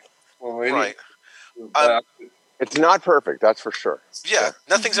perfect for any. Right. It's not perfect, that's for sure. Yeah,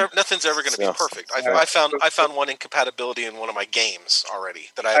 nothing's ever going to be perfect. I found one incompatibility in one of my games already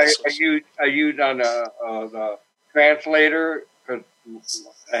that I used on the translator because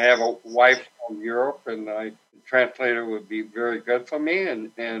I have a wife from Europe, and the translator would be very good for me.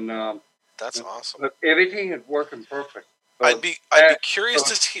 And that's awesome. But everything is working perfect. So I'd be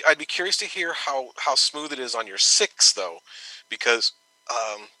curious to hear how smooth it is on your 6 though, because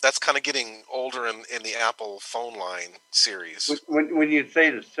that's kind of getting older in the Apple phone line series. When you say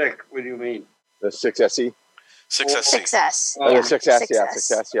the 6, what do you mean? The 6SE? 6SE. 6S. Oh, 6S, yeah,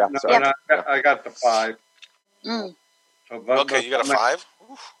 6S, yeah. No, I got the 5. Mm. So, okay, you got a 5?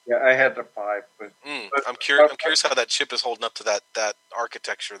 Yeah, I had the 5. But I'm curious how that chip is holding up to that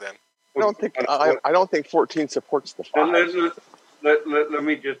architecture then. I don't think 14 supports the 5. Let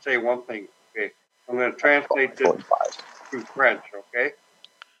me just say one thing. Okay, I'm going to translate this to French. Okay,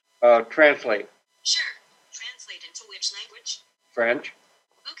 translate. Sure. Translate into which language? French.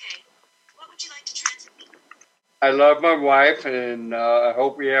 Okay. What would you like to translate? I love my wife, and I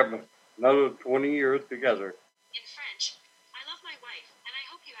hope we have another 20 years together. In French, I love my wife, and I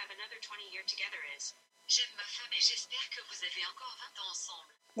hope you have another 20 years together is J'aime ma femme et j'espère que vous avez encore 20 ans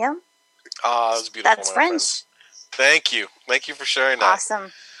ensemble. Yeah. Ah, that was beautiful. That's my French. friends. Thank you. Thank you for sharing that.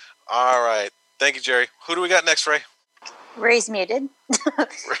 Awesome. All right. Thank you, Jerry. Who do we got next, Ray? Ray's muted.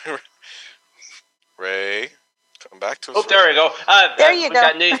 Ray, come back to us. Oh, there we go. There you we go.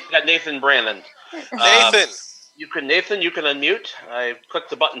 Got Nathan Brandon. Nathan. You can unmute. I clicked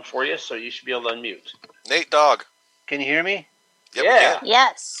the button for you, so you should be able to unmute. Nate Dogg. Can you hear me? Yep, Yeah. we can.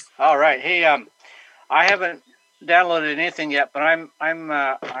 Yes. All right. Hey, I haven't downloaded anything yet, but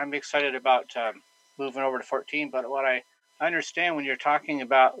I'm excited about moving over to 14. But what I understand when you're talking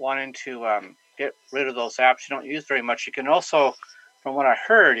about wanting to get rid of those apps you don't use very much, you can also, from what I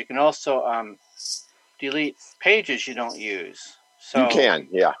heard, you can also delete pages you don't use. So You can,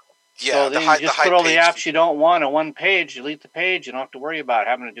 yeah. Yeah, so then you just hide put all the page. apps you don't want on one page, delete the page. You don't have to worry about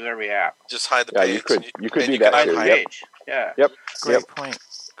having to do every app. Just hide the Yeah, page. you could and do can that Hide too. the Yep. page. Yeah. Yep. Great Yep. point.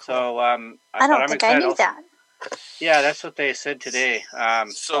 So I but don't I'm think I excited knew also- that. Yeah, that's what they said today.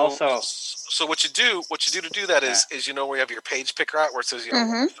 So what you do to do that is where you have your page picker out where it says 3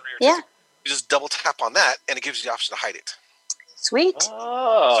 or 2. Yeah. You just double tap on that and it gives you the option to hide it. Sweet.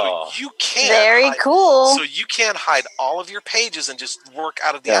 Oh. So you can Very hide, cool. So you can hide all of your pages and just work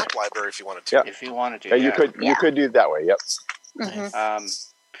out of the Yeah. app library if you wanted to. Yeah. if you wanted to, Yeah, you could Yeah. do it that way. Yep. Mhm.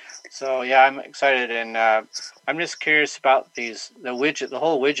 So yeah, I'm excited, and I'm just curious about the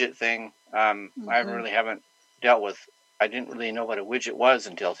whole widget thing. I haven't dealt with. I didn't really know what a widget was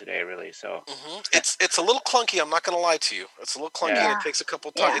until today, really. So It's a little clunky. I'm not going to lie to you. It's a little clunky. Yeah. And it takes a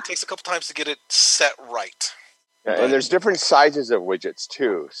couple times. Yeah. It takes a couple times to get it set right. Yeah, and there's different sizes of widgets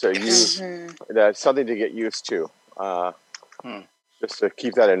too. So that's something to get used to. Just to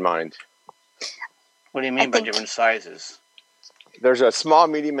keep that in mind. what do you mean by different sizes? There's a small,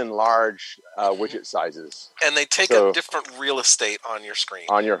 medium, and large widget sizes And they take So- up different real estate on your screen.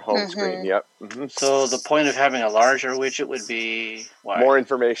 on your home screen. Yep. So the point of having a larger widget would be what? More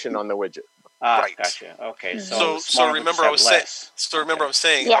information on the widget. Right. Gotcha. Okay, So the smaller remember widgets I have was saying. less. So remember I'm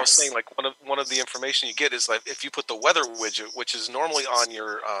saying Yes. like one of the information you get is like if you put the weather widget, which is normally on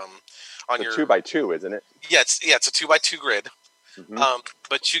your It's a 2x2, isn't it? it's a 2x2 grid. Mhm.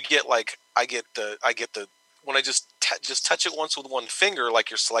 But you get like I get the when I just touch it once with one finger, like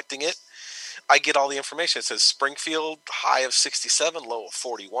you're selecting it, I get all the information. It says Springfield high of 67, low of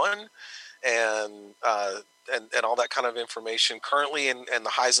 41, and all that kind of information currently, and the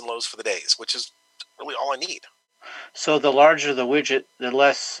highs and lows for the days, which is really all I need. So the larger the widget, the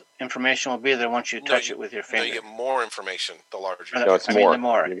less information will be there once you No, touch you- it with your No, finger. you get more information the larger. No, No, it's I mean, more. the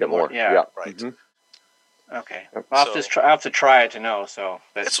more. You The get more, more. yeah. Right. Mhm. Okay. Yep. I'll have to try it to know. So,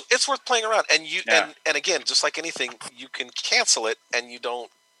 but It's worth playing around, and Yeah. and again, just like anything, you can cancel it, and you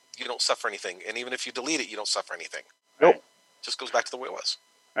don't suffer anything. And even if you delete it, you don't suffer anything. Nope. Just goes back to the way it was.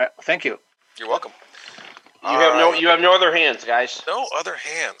 all right, thank you. You're welcome. You have no other hands, guys. No other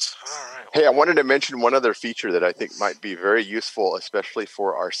hands. All right. Hey, I wanted to mention one other feature that I think might be very useful, especially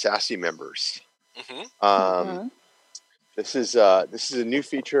for our SASE members. Mm-hmm. This is a new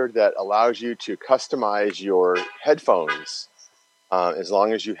feature that allows you to customize your headphones as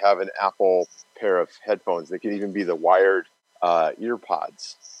long as you have an Apple pair of headphones. They can even be the wired ear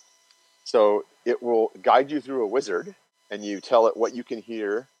pods. So it will guide you through a wizard, and you tell it what you can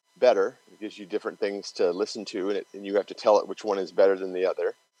hear better. It gives you different things to listen to, and you have to tell it which one is better than the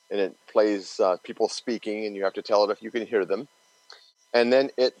other. And it plays people speaking, and you have to tell it if you can hear them. And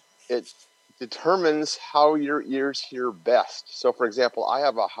then it determines how your ears hear best. So, for example, I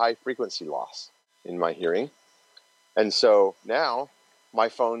have a high frequency loss in my hearing. And so now my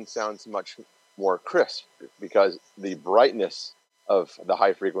phone sounds much more crisp because the brightness of the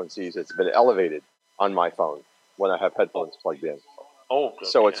high frequencies has been elevated on my phone when I have headphones plugged in. Oh,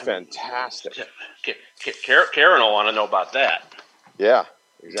 So it's fantastic. Karen will want to know about that. Yeah,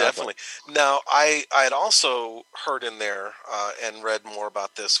 exactly. Definitely. Now, I had also heard in there and read more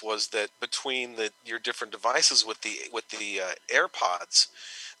about this was that between your different devices with the AirPods,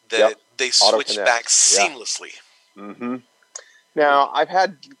 that Yep. they Auto switch connect. back Yeah. seamlessly. Mm-hmm. Now, I've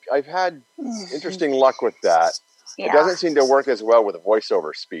had interesting luck with that. Yeah. It doesn't seem to work as well with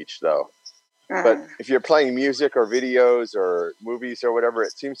voiceover speech, though. But if you're playing music or videos or movies or whatever,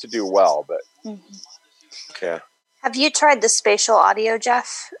 it seems to do well. But yeah, Have you tried the spatial audio,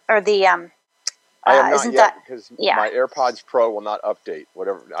 Jeff? Or the I have not isn't yet that because yeah. my AirPods Pro will not update.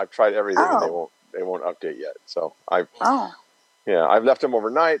 Whatever I've tried everything, and Oh. they won't update yet. So Oh. I've left them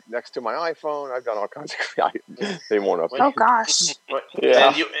overnight next to my iPhone. I've done all kinds of. They won't update. Oh gosh.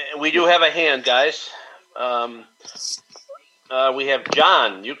 Yeah. And we do have a hand, guys. We have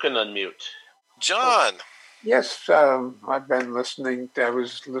John. You can unmute. John. Yes, I've been listening. I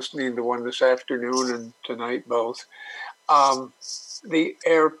was listening to one this afternoon and tonight both. The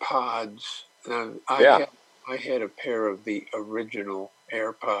AirPods. I had a pair of the original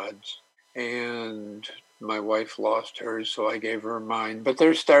AirPods, and my wife lost hers, so I gave her mine. But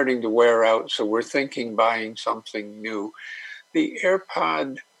they're starting to wear out, so we're thinking buying something new. The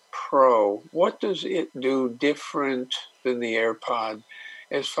AirPod Pro, what does it do different than the AirPod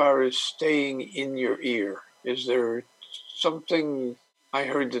as far as staying in your ear? Is there something, I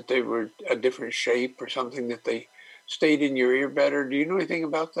heard that they were a different shape or something that they stayed in your ear better. Do you know anything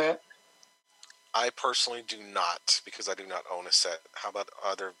about that? I personally do not, because I do not own a set. How about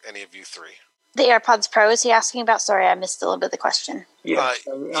any of you three? The AirPods Pro, is he asking about? Sorry, I missed a little bit of the question. Yes,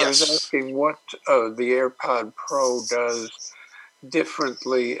 I was asking what the AirPod Pro does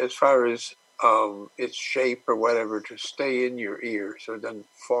differently as far as its shape or whatever to stay in your ear so it doesn't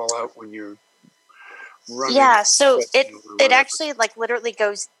fall out when you're running. Yeah, so it actually like literally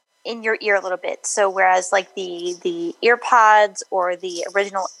goes in your ear a little bit. So whereas like the EarPods or the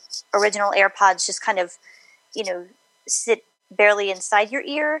original AirPods just kind of, sit barely inside your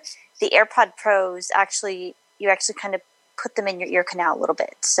ear, the AirPod Pros you actually kind of put them in your ear canal a little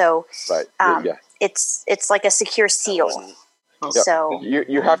bit. So it's like a secure seal. So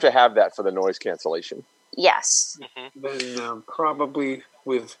you have to have that for the noise cancellation. Yes. Then probably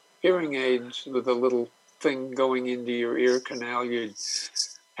with hearing aids with a little thing going into your ear canal, you'd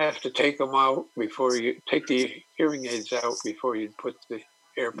have to take them out before you take the hearing aids out before you put the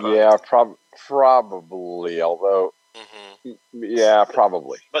AirPods. Yeah, probably. Although, yeah,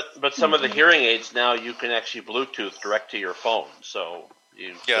 probably. But some of the hearing aids now you can actually Bluetooth direct to your phone. So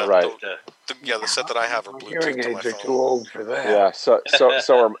you the set that I have are Bluetooth. Hearing aids are too old for that. Yeah, so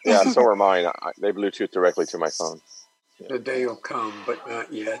are mine. They Bluetooth directly to my phone. The day will come, but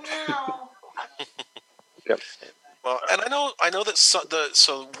not yet. Yep. Well, and I know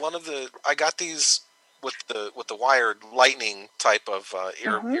that one of the I got these with the wired Lightning type of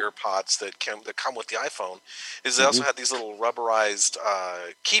earpods that come with the iPhone. Is they also had these little rubberized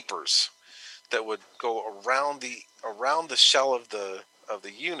keepers that would go around the shell of the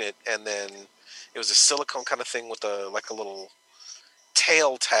unit, and then it was a silicone kind of thing with a little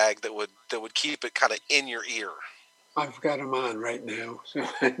tail tag that would keep it kind of in your ear. I've got them on right now, so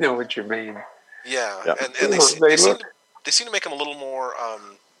I know what you mean. Yeah. And they seem to make them a little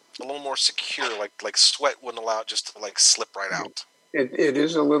more secure, like sweat wouldn't allow it just to like slip right out. It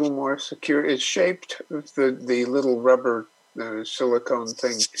is a little more secure. It's shaped, the little rubber silicone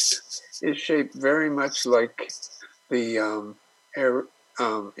thing is shaped very much like the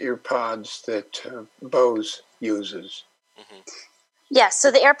earpods that Bose uses. Yeah,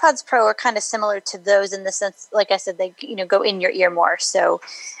 so the AirPods Pro are kind of similar to those in the sense, like I said, they go in your ear more. So,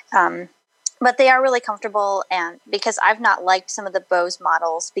 but they are really comfortable, and because I've not liked some of the Bose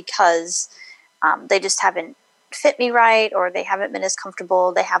models because they just haven't fit me right, or they haven't been as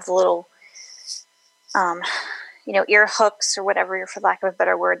comfortable. They have the little, ear hooks or whatever, for lack of a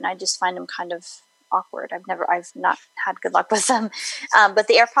better word, and I just find them kind of awkward. I've not had good luck with them. But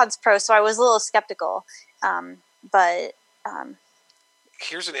the AirPods Pro, so I was a little skeptical, but.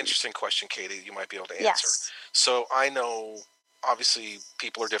 Here's an interesting question, Katie, you might be able to answer. Yes. So I know, obviously,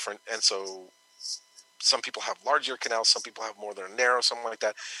 people are different, and so some people have large ear canals, some people have more that are narrow, something like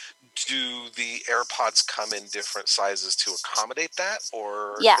that. Do the AirPods come in different sizes to accommodate that,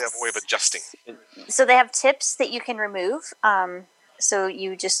 or do they have a way of adjusting? So they have tips that you can remove. So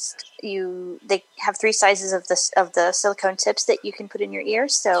they have 3 sizes of the silicone tips that you can put in your ear.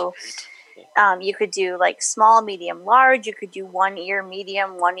 So. You could do like small, medium, large. You could do 1 ear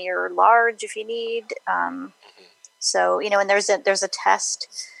medium, 1 ear large if you need. So and there's a test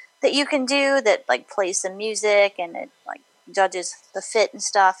that you can do that like plays some music and it like judges the fit and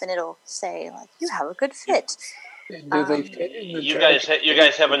stuff, and it'll say like you have a good fit. Do they fit in the you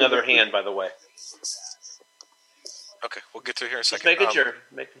guys have another hand, by the way. Okay, we'll get to it here in a second. Just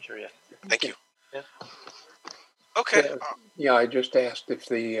making sure. Yeah. Thank you. Yeah. Okay. Yeah, I just asked if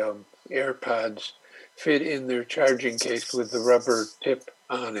the AirPods fit in their charging case with the rubber tip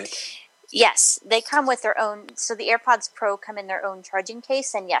on it. Yes, they come with their own. So the AirPods Pro come in their own charging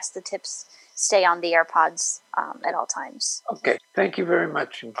case, and yes, the tips stay on the AirPods at all times. Okay, thank you very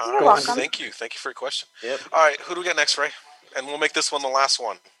much. You're welcome. Thank you for your question. Yep. All right, who do we get next, Ray? And we'll make this one the last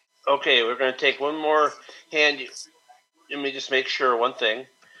one. Okay, we're going to take one more hand. Let me just make sure one thing.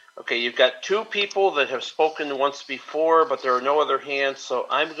 Okay, you've got 2 people that have spoken once before, but there are no other hands, so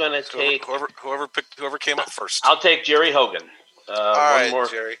I'm going to take... Whoever came up first. I'll take Jerry Hogan. All right,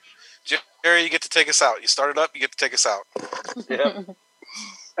 Jerry. Jerry, you get to take us out. You started up, you get to take us out.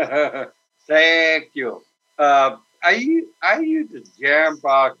 Yep. Thank you. I used a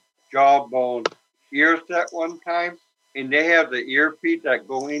Jambox Jawbone ear set one time, and they have the earpiece that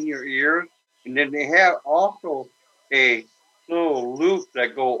go in your ears, and then they have also a little loop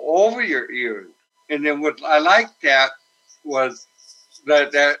that go over your ears. And then what I liked that was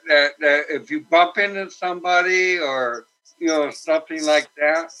that if you bump into somebody or something like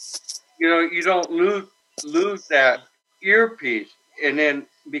that, you don't lose that earpiece, and then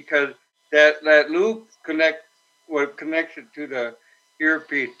because that loop connects it to the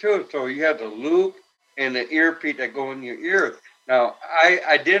earpiece too. So you have the loop and the earpiece that go in your ears. Now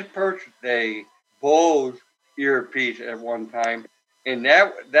I did purchase a Bose earpiece at one time, and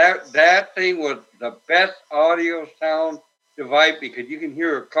that thing was the best audio sound device because you can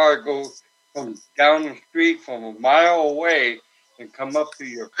hear a car go from down the street from a mile away and come up to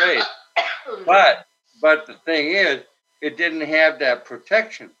your face. But the thing is, it didn't have that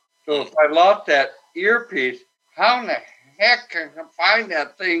protection. So if I lost that earpiece, how in the heck can I find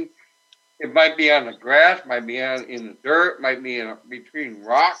that thing? It might be on the grass, might be in the dirt, might be between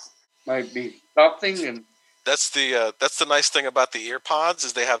rocks, might be something. And that's the nice thing about the ear pods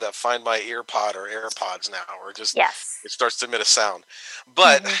is they have that Find My Ear Pod or AirPods now, or just it starts to emit a sound.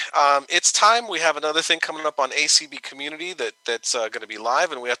 But it's time. We have another thing coming up on ACB Community that's going to be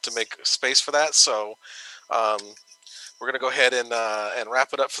live, and we have to make space for that. So we're going to go ahead and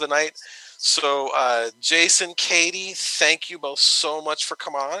wrap it up for the night. So Jason, Katie, thank you both so much for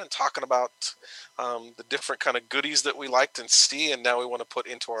coming on and talking about the different kind of goodies that we liked and see, and now we want to put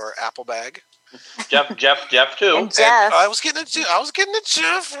into our Apple bag. Jeff too. And Jeff. I was getting to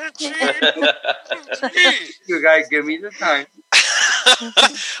Jeff. You guys give me the time.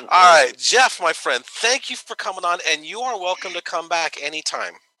 All right, Jeff, my friend, thank you for coming on, and you are welcome to come back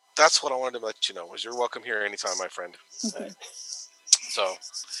anytime. That's what I wanted to let you know, was you're welcome here anytime, my friend. So,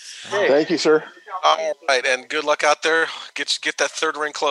 thank you, sir. All right, and good luck out there. Get that third ring closed.